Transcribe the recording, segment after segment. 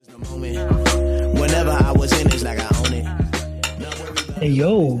Whenever I was in, it's like I own it. Hey,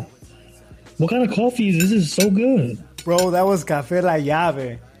 yo. What kind of coffee is this? This is so good. Bro, that was Café La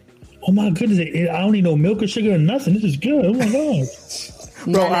Llave. Oh, my goodness. I don't need no milk or sugar or nothing. This is good. Oh, my God.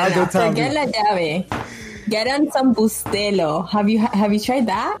 Bro, Aldo told me. Forget La Llave. Get on some Bustelo. Have you tried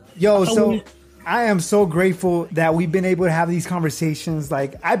that? Yo, so I am so grateful that we've been able to have these conversations.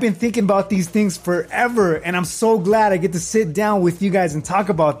 Like, I've been thinking about these things forever, and I'm so glad I get to sit down with you guys and talk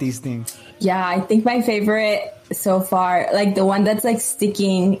about these things. Yeah, I think my favorite so far, like the one that's like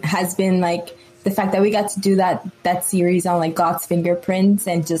sticking, has been like the fact that we got to do that series on like God's fingerprints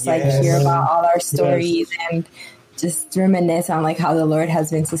and just like hear about all our stories and just reminisce on like how the Lord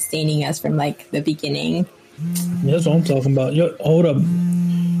has been sustaining us from like the beginning. Yeah, that's what I'm talking about. Yo, hold up.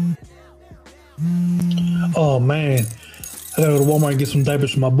 Oh, man. I gotta go to Walmart and get some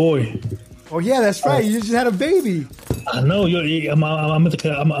diapers for my boy. Oh, yeah, that's right. You just had a baby. I know. Yo, I'm at the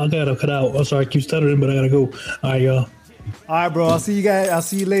cut. I gotta cut out. I'm sorry, I keep stuttering, but I gotta go. All right, y'all. All right, bro. I'll see you guys. I'll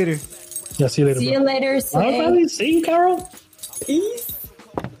see you later. Yeah, see you later. See you later, Sway. All right, see you, Carol. Peace.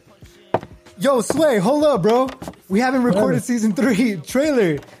 Yo, Sway, hold up, bro. We haven't recorded season 3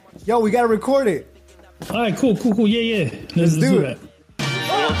 trailer. Yo, we gotta record it. All right, cool. Yeah. Let's do that. it.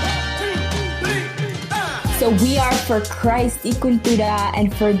 So we are for Christ y Cultura,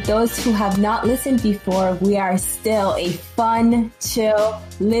 and for those who have not listened before, we are still a fun, chill,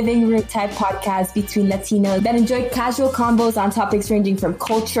 living room type podcast between Latinos that enjoy casual combos on topics ranging from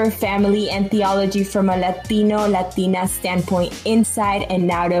culture, family, and theology from a Latino-Latina standpoint inside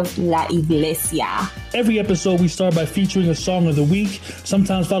and out of La Iglesia. Every episode, we start by featuring a song of the week,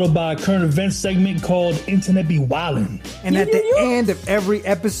 sometimes followed by a current event segment called Internet Be Wildin'. And at the end of every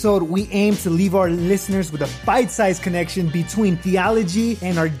episode, we aim to leave our listeners with a bite-sized connection between theology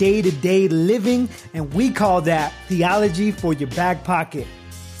and our day-to-day living, and we call that Theology for Your Back Pocket.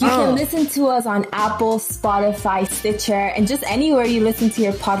 You can listen to us on Apple, Spotify, Stitcher, and just anywhere you listen to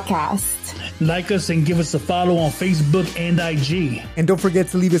your podcast. Like us and give us a follow on Facebook and IG. And don't forget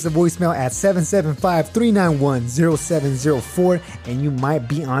to leave us a voicemail at 775-391-0704, and you might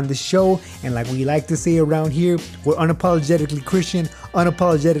be on the show. And like we like to say around here, we're unapologetically Christian,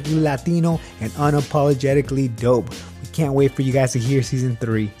 unapologetically Latino, and unapologetically dope. We can't wait for you guys to hear season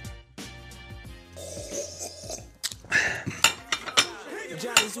 3.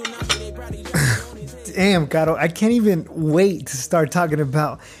 Damn, Caro, I can't even wait to start talking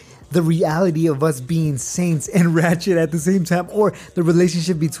about the reality of us being saints and ratchet at the same time, or the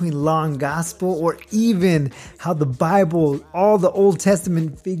relationship between law and gospel, or even how the Bible, all the Old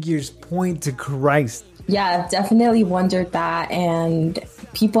Testament figures point to Christ. Yeah, I've definitely wondered that, and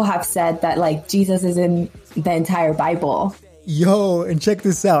people have said that like Jesus is in the entire Bible. Yo, and check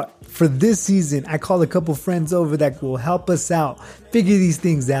this out. For this season, I called a couple friends over that will help us out, figure these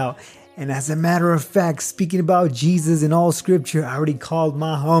things out. And as a matter of fact, speaking about Jesus in all scripture, I already called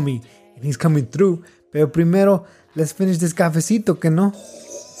my homie, and he's coming through. Pero primero, let's finish this cafecito, que no?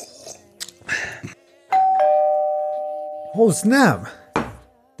 Oh, snap.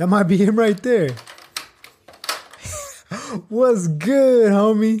 That might be him right there. What's good,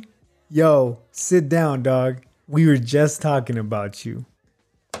 homie? Yo, sit down, dog. We were just talking about you.